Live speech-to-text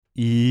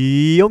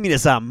よ、皆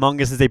さん、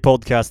Mangas is a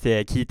podcast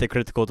で聞いてく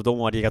れたことどう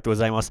もありがとうご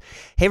ざいます。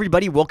Hey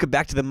everybody, welcome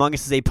back to the Mangas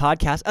is a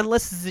podcast.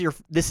 Unless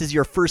this is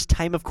your first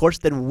time, of course,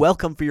 then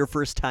welcome for your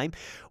first time.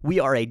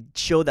 We are a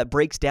show that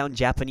breaks down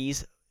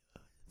Japanese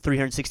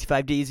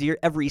 365 days a year,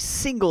 every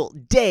single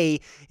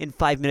day in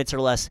 5 minutes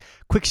or less.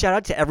 Quick shout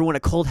out to everyone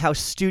at Cold House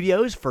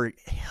Studios for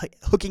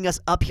hooking us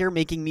up here,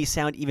 making me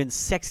sound even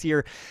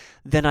sexier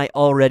than I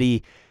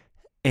already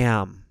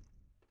am,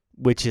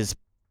 which is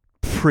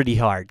pretty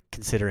hard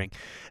considering.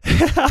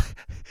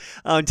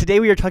 Today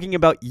we are talking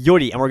about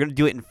Yori, and we're going to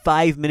do it in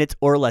 5 minutes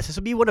or less. This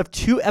will be one of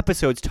 2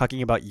 episodes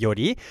talking about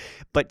Yori,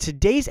 but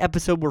today's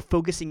episode we're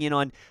focusing in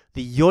on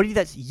the Yori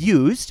that's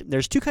used.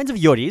 There's 2 kinds of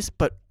Yoris,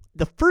 but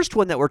the first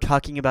one that we're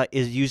talking about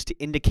is used to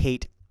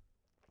indicate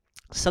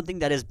something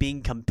that is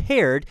being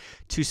compared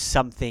to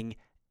something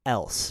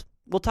else.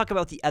 We'll talk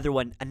about the other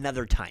one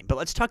another time, but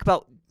let's talk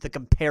about the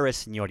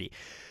comparison Yori.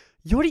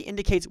 Yori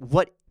indicates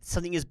what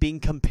something is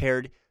being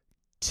compared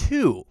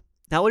to.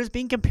 Not what is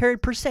being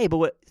compared per se, but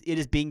what it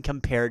is being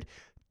compared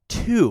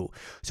to.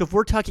 So if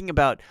we're talking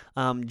about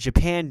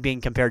Japan being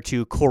compared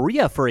to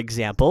Korea, for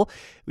example,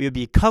 we would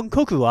be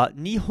Kankoku wa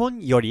Nihon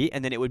yori,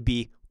 and then it would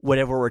be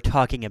whatever we're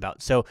talking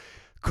about. So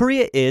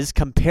Korea is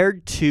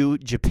compared to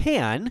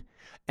Japan,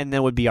 and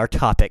then would be our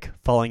topic,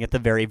 following at the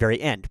very, very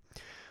end.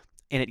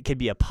 And it could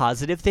be a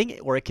positive thing,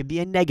 or it could be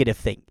a negative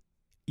thing.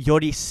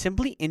 Yori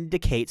simply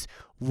indicates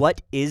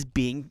what is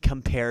being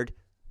compared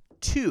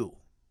to.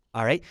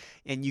 All right,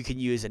 and you can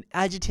use an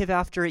adjective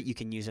after it. You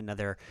can use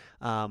another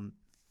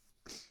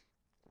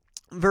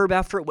verb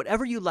after it,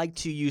 whatever you like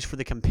to use for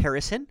the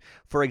comparison.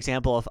 For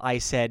example, if I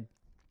said,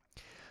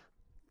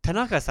 田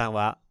中さん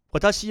は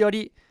私よ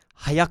り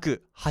速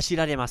く走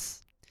られま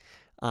す。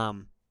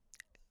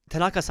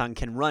Tanaka-san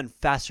can run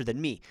faster than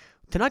me.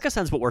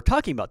 Tanaka-san is what we're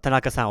talking about.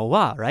 Tanaka-san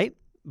wa, right?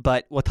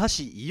 But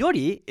watashi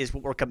yori is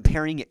what we're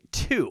comparing it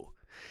to.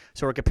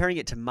 So we're comparing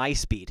it to my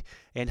speed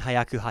and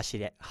hayaku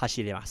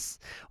hashiremasu,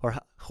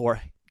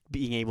 or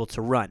being able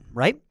to run,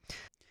 right?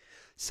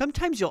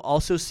 Sometimes you'll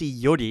also see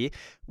yori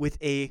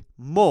with a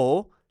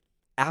mo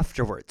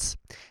afterwards.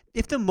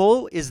 If the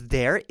mo is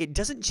there, it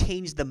doesn't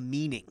change the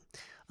meaning.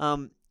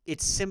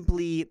 It's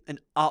simply an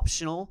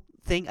optional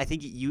thing. I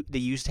think they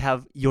used to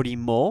have yori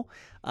mo.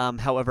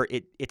 However,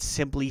 it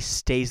simply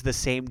stays the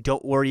same.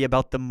 Don't worry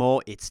about the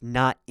mo. It's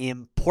not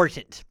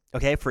important,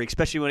 okay?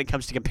 Especially when it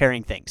comes to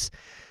comparing things.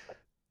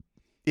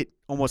 It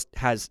almost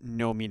has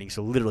no meaning,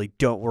 so literally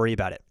don't worry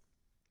about it.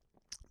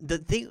 The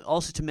thing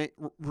also to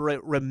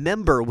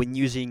remember when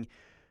using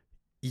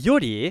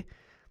yori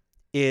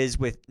is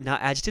with na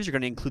adjectives, you're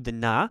going to include the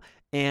na,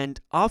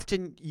 and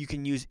often you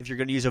can use, if you're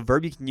going to use a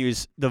verb, you can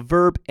use the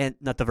verb, and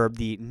not the verb,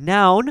 the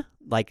noun,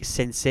 like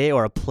sensei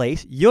or a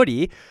place,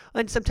 yori,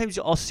 and sometimes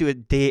you'll also do a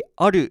de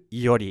aru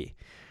yori,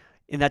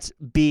 and that's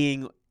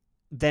being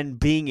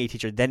a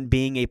teacher, then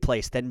being a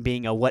place, then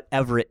being a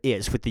whatever it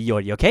is with the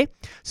yori, okay?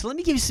 So let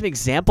me give you some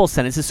example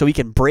sentences so we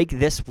can break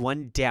this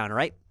one down, all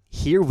right?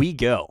 Here we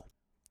go.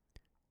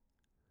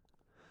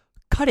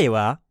 彼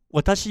は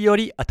私よ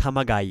り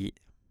頭がいい。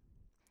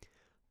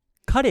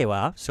彼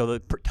は, so the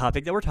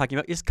topic that we're talking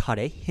about is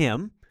彼,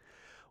 him.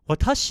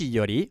 私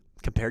より,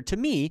 compared to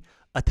me,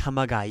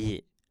 頭がい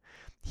い.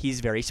 He's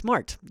very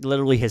smart.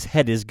 Literally, his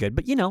head is good,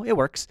 but it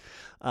works.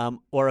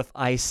 Or if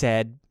I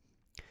said,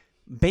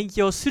 勉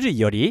強する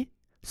より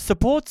ス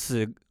ポー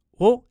ツ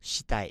を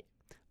したい.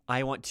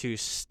 I want to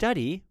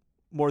study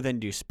more than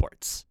do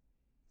sports.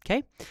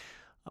 Okay?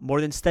 More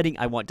than studying,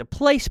 I want to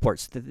play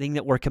sports. The thing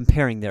that we're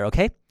comparing there,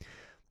 okay?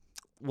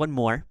 One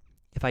more.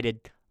 If I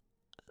did,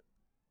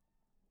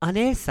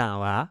 姉さん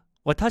は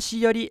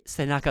私より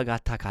背中が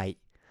高い.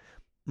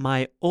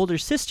 My older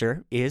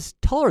sister is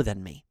taller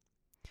than me.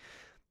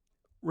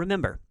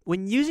 Remember,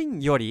 when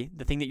using yori,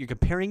 the thing that you're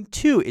comparing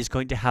to is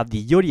going to have the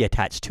yori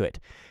attached to it.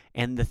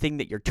 And the thing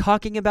that you're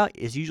talking about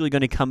is usually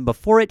going to come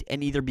before it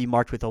and either be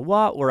marked with a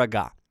wa or a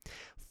ga.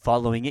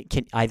 Following it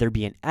can either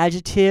be an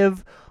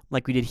adjective,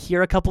 like we did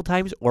here a couple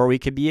times, or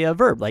it could be a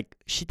verb, like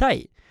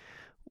shitai,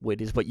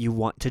 which is what you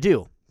want to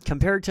do.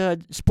 Compared to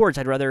sports,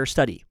 I'd rather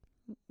study.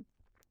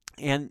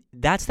 And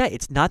that's that.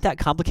 It's not that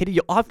complicated.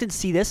 You'll often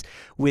see this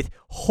with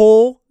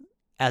whole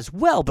as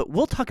well, but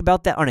we'll talk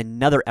about that on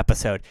another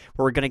episode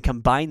where we're going to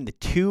combine the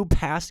 2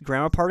 past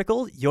grammar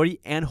particles, yori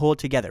and whole,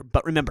 together.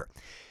 But remember,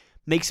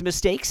 make some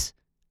mistakes,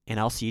 and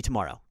I'll see you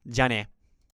tomorrow. じゃあね。